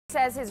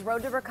Says his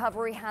road to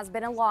recovery has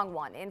been a long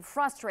one and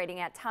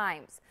frustrating at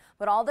times,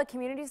 but all the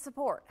community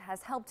support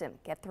has helped him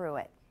get through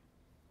it.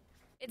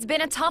 It's been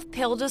a tough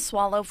pill to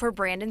swallow for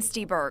Brandon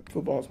Steburg.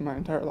 Football's my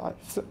entire life,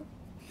 so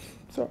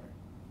sorry.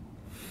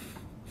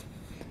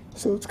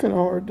 So it's kind of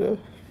hard to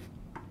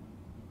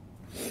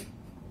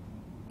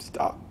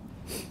stop,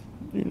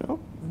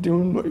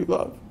 doing what you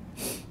love.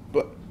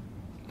 But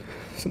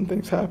some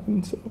things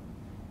happen, so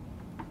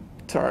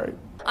it's all right.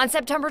 On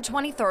September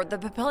 23rd, the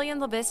Papillion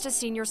La Vista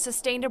senior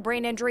sustained a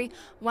brain injury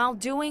while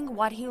doing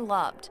what he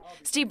loved.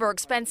 Steburg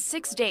spent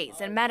 6 days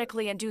in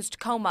medically induced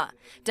coma.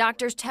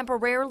 Doctors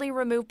temporarily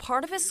removed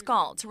part of his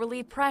skull to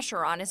relieve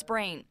pressure on his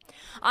brain.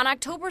 On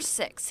October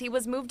 6th, he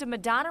was moved to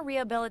Madonna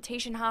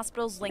Rehabilitation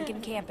Hospital's Lincoln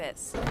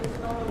campus.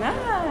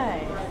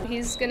 Nice.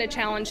 He's going to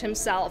challenge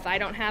himself. I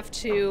don't have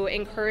to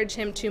encourage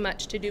him too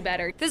much to do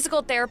better.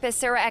 Physical therapist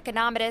Sarah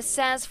Economides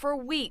says for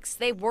weeks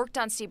they worked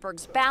on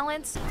Steburg's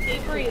balance,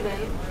 Keep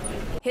breathing,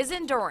 his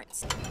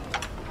endurance,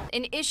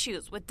 and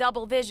issues with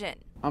double vision.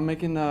 I'm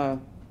making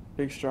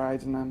big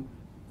strides, and I'm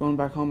going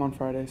back home on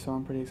Friday, so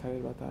I'm pretty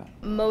excited about that.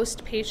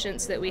 Most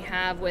patients that we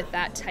have with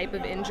that type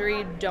of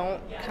injury don't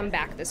come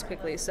back this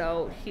quickly,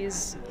 so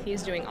he's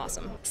doing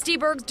awesome.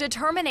 Steburg's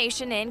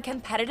determination and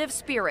competitive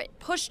spirit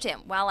pushed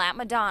him while at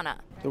Madonna.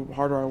 The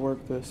harder I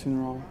work, the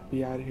sooner I'll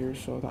be out of here,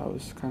 so that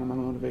was kind of my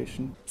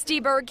motivation.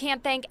 Steburg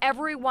can't thank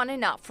everyone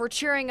enough for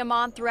cheering him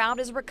on throughout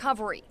his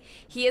recovery.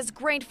 He is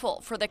grateful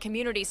for the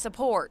community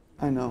support.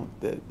 I know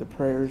that the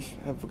prayers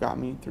have got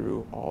me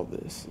through all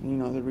this.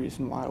 The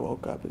reason why I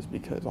woke up is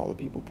because all the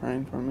people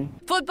praying for me.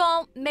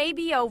 Football may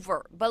be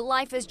over, but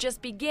life is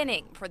just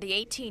beginning for the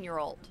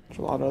 18-year-old. There's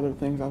a lot of other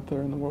things out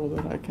there in the world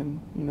that I can,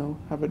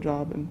 have a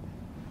job and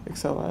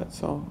excel at,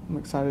 so I'm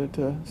excited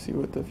to see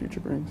what the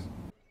future brings.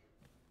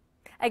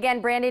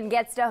 Again, Brandon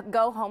gets to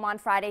go home on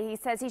Friday. He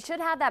says he should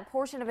have that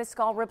portion of his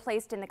skull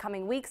replaced in the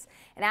coming weeks,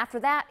 and after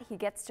that, he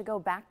gets to go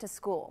back to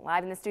school.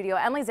 Live in the studio,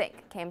 Emily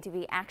Zink,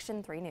 KMTV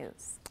Action 3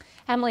 News.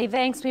 Emily,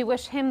 thanks. We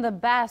wish him the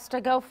best.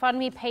 A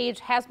GoFundMe page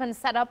has been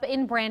set up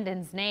in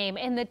Brandon's name.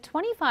 In the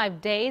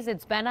 25 days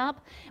it's been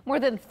up,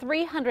 more than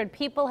 300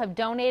 people have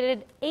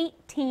donated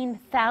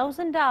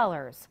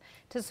 $18,000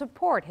 to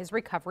support his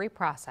recovery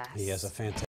process. He has a fantastic